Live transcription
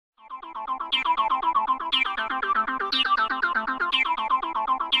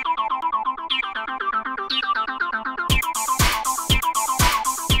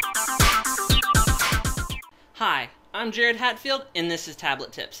I'm Jared Hatfield, and this is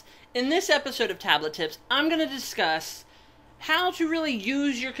Tablet Tips. In this episode of Tablet Tips, I'm going to discuss how to really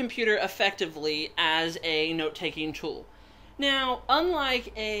use your computer effectively as a note-taking tool. Now,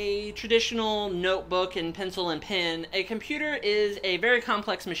 unlike a traditional notebook and pencil and pen, a computer is a very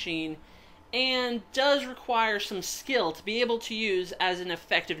complex machine and does require some skill to be able to use as an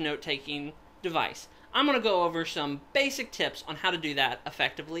effective note-taking device. I'm going to go over some basic tips on how to do that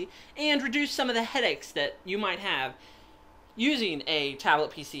effectively and reduce some of the headaches that you might have using a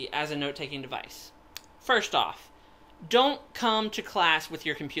tablet PC as a note-taking device. First off, don't come to class with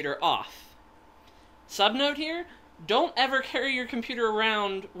your computer off. Subnote here, don't ever carry your computer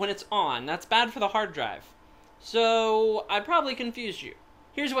around when it's on. That's bad for the hard drive. So, I probably confused you.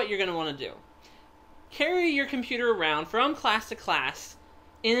 Here's what you're going to want to do. Carry your computer around from class to class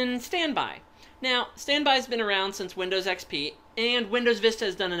in standby. Now, standby's been around since Windows XP, and Windows Vista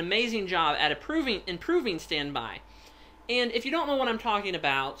has done an amazing job at improving standby. And if you don't know what I'm talking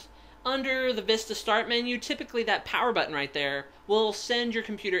about, under the Vista Start menu, typically that power button right there will send your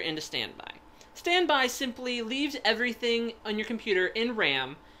computer into standby. Standby simply leaves everything on your computer in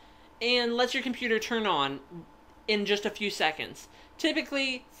RAM and lets your computer turn on in just a few seconds.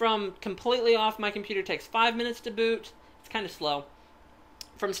 Typically, from completely off, my computer takes 5 minutes to boot. It's kind of slow.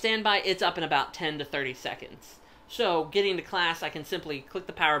 From standby, it's up in about 10 to 30 seconds. So, getting to class, I can simply click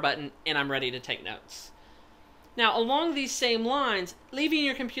the power button and I'm ready to take notes. Now, along these same lines, leaving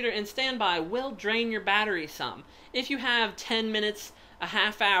your computer in standby will drain your battery some. If you have 10 minutes, a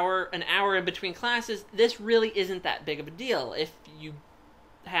half hour, an hour in between classes, this really isn't that big of a deal. If you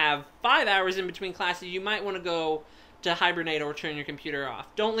have 5 hours in between classes, you might want to go to hibernate or turn your computer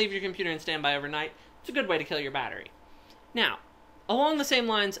off. Don't leave your computer in standby overnight. It's a good way to kill your battery. Now, along the same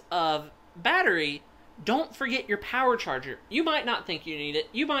lines of battery, don't forget your power charger. You might not think you need it.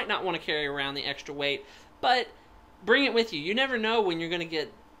 You might not want to carry around the extra weight, but bring it with you. You never know when you're going to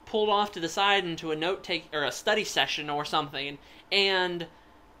get pulled off to the side into a or a study session or something and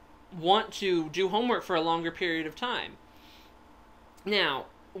want to do homework for a longer period of time. Now,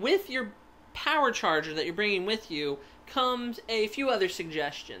 with your power charger that you're bringing with you comes a few other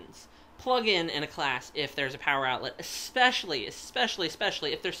suggestions. Plug in a class if there's a power outlet, especially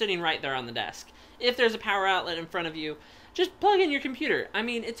if they're sitting right there on the desk. If there's a power outlet in front of you, just plug in your computer. I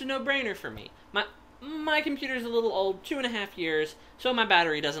mean, it's a no-brainer for me. My computer's a little old, 2.5 years, so my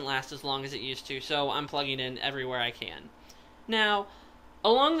battery doesn't last as long as it used to, so I'm plugging in everywhere I can. Now,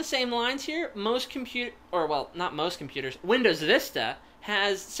 along the same lines here, Windows Vista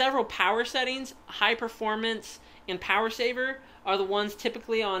has several power settings. High performance and power saver are the ones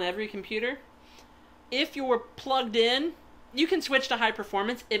typically on every computer. If you're plugged in, you can switch to high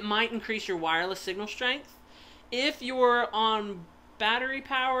performance. It might increase your wireless signal strength. If you're on battery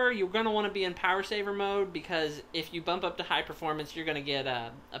power, you're going to want to be in power saver mode, because if you bump up to high performance, you're going to get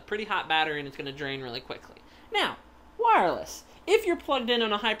a pretty hot battery and it's going to drain really quickly. Now, wireless. If you're plugged in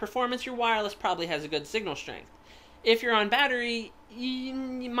on a high performance, your wireless probably has a good signal strength. If you're on battery, you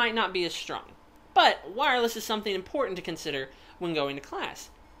might not be as strong. But wireless is something important to consider when going to class.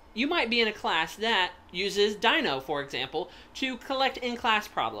 You might be in a class that uses Dino, for example, to collect in-class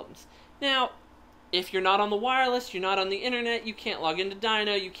problems. Now, if you're not on the wireless, you're not on the internet, you can't log into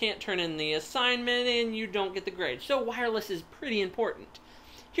Dino, you can't turn in the assignment, and you don't get the grade. So wireless is pretty important.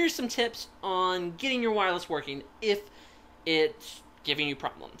 Here's some tips on getting your wireless working if it's giving you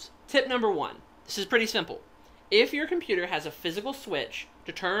problems. Tip number 1. This is pretty simple. If your computer has a physical switch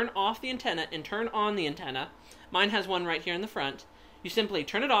to turn off the antenna and turn on the antenna, mine has one right here in the front, you simply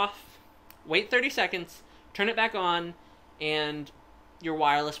turn it off, wait 30 seconds, turn it back on, and your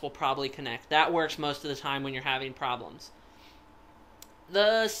wireless will probably connect. That works most of the time when you're having problems.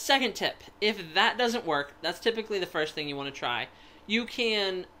 The second tip, if that doesn't work, that's typically the first thing you want to try. You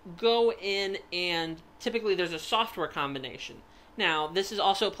can go in and typically there's a software combination. Now, this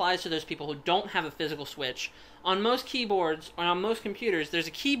also applies to those people who don't have a physical switch. On most keyboards, or on most computers, there's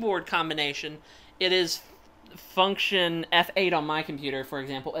a keyboard combination. It is function F8 on my computer, for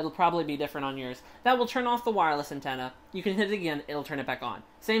example. It'll probably be different on yours. That will turn off the wireless antenna. You can hit it again, it'll turn it back on.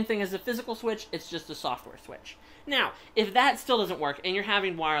 Same thing as the physical switch, it's just a software switch. Now, if that still doesn't work and you're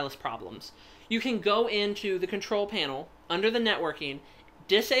having wireless problems, you can go into the control panel, under the networking,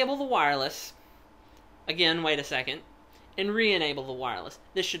 disable the wireless, again, wait a second, and re-enable the wireless.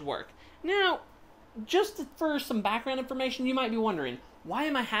 This should work. Now, just for some background information, you might be wondering, why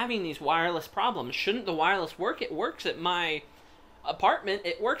am I having these wireless problems? Shouldn't the wireless work? It works at my apartment.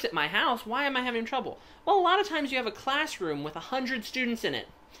 It works at my house. Why am I having trouble? Well, a lot of times you have a classroom with 100 students in it,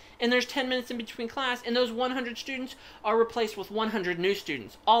 and there's 10 minutes in between class, and those 100 students are replaced with 100 new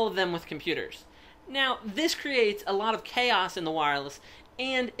students, all of them with computers. Now, this creates a lot of chaos in the wireless,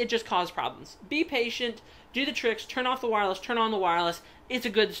 and it just causes problems. Be patient, do the tricks, turn off the wireless, turn on the wireless. It's a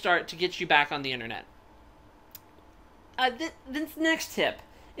good start to get you back on the internet. This next tip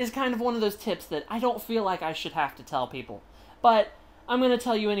is kind of one of those tips that I don't feel like I should have to tell people, but I'm going to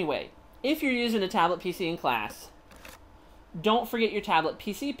tell you anyway. If you're using a tablet PC in class, don't forget your tablet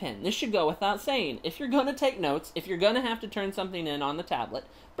PC pin. This should go without saying. If you're going to take notes, if you're going to have to turn something in on the tablet,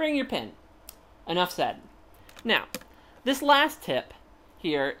 bring your pin. Enough said. Now, this last tip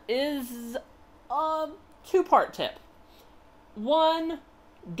here is a two-part tip. One,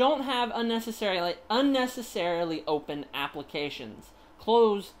 don't have unnecessarily open applications.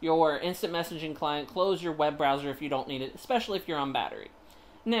 Close your instant messaging client, close your web browser if you don't need it, especially if you're on battery.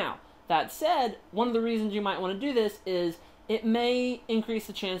 Now, that said, one of the reasons you might want to do this is it may increase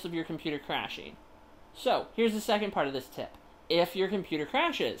the chance of your computer crashing. So, here's the second part of this tip. If your computer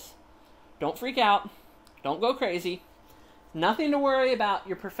crashes, don't freak out, don't go crazy, nothing to worry about.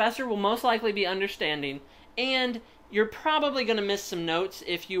 Your professor will most likely be understanding, and you're probably going to miss some notes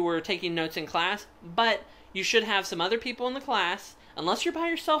if you were taking notes in class, but you should have some other people in the class, unless you're by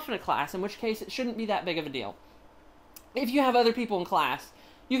yourself in a class, in which case it shouldn't be that big of a deal. If you have other people in class,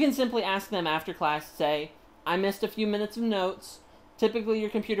 you can simply ask them after class, say, I missed a few minutes of notes. Typically your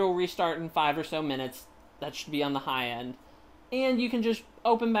computer will restart in 5 or so minutes. That should be on the high end. And you can just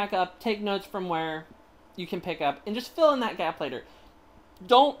open back up, take notes from where you can pick up, and just fill in that gap later.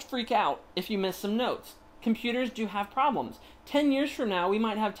 Don't freak out if you miss some notes. Computers do have problems. 10 years from now, we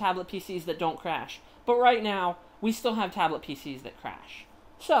might have tablet PCs that don't crash. But right now, we still have tablet PCs that crash.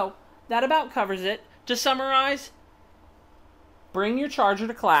 So, that about covers it. To summarize, bring your charger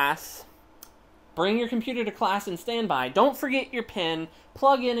to class. Bring your computer to class and standby. Don't forget your pin.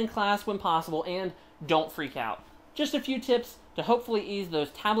 Plug in class when possible, and don't freak out. Just a few tips to hopefully ease those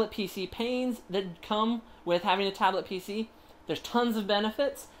tablet PC pains that come with having a tablet PC. There's tons of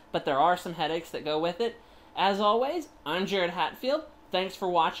benefits, but there are some headaches that go with it. As always, I'm Jared Hatfield. Thanks for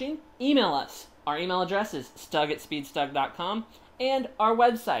watching. Email us. Our email address is stug@speedstug.com, and our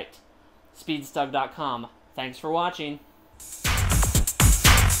website, speedstug.com. Thanks for watching.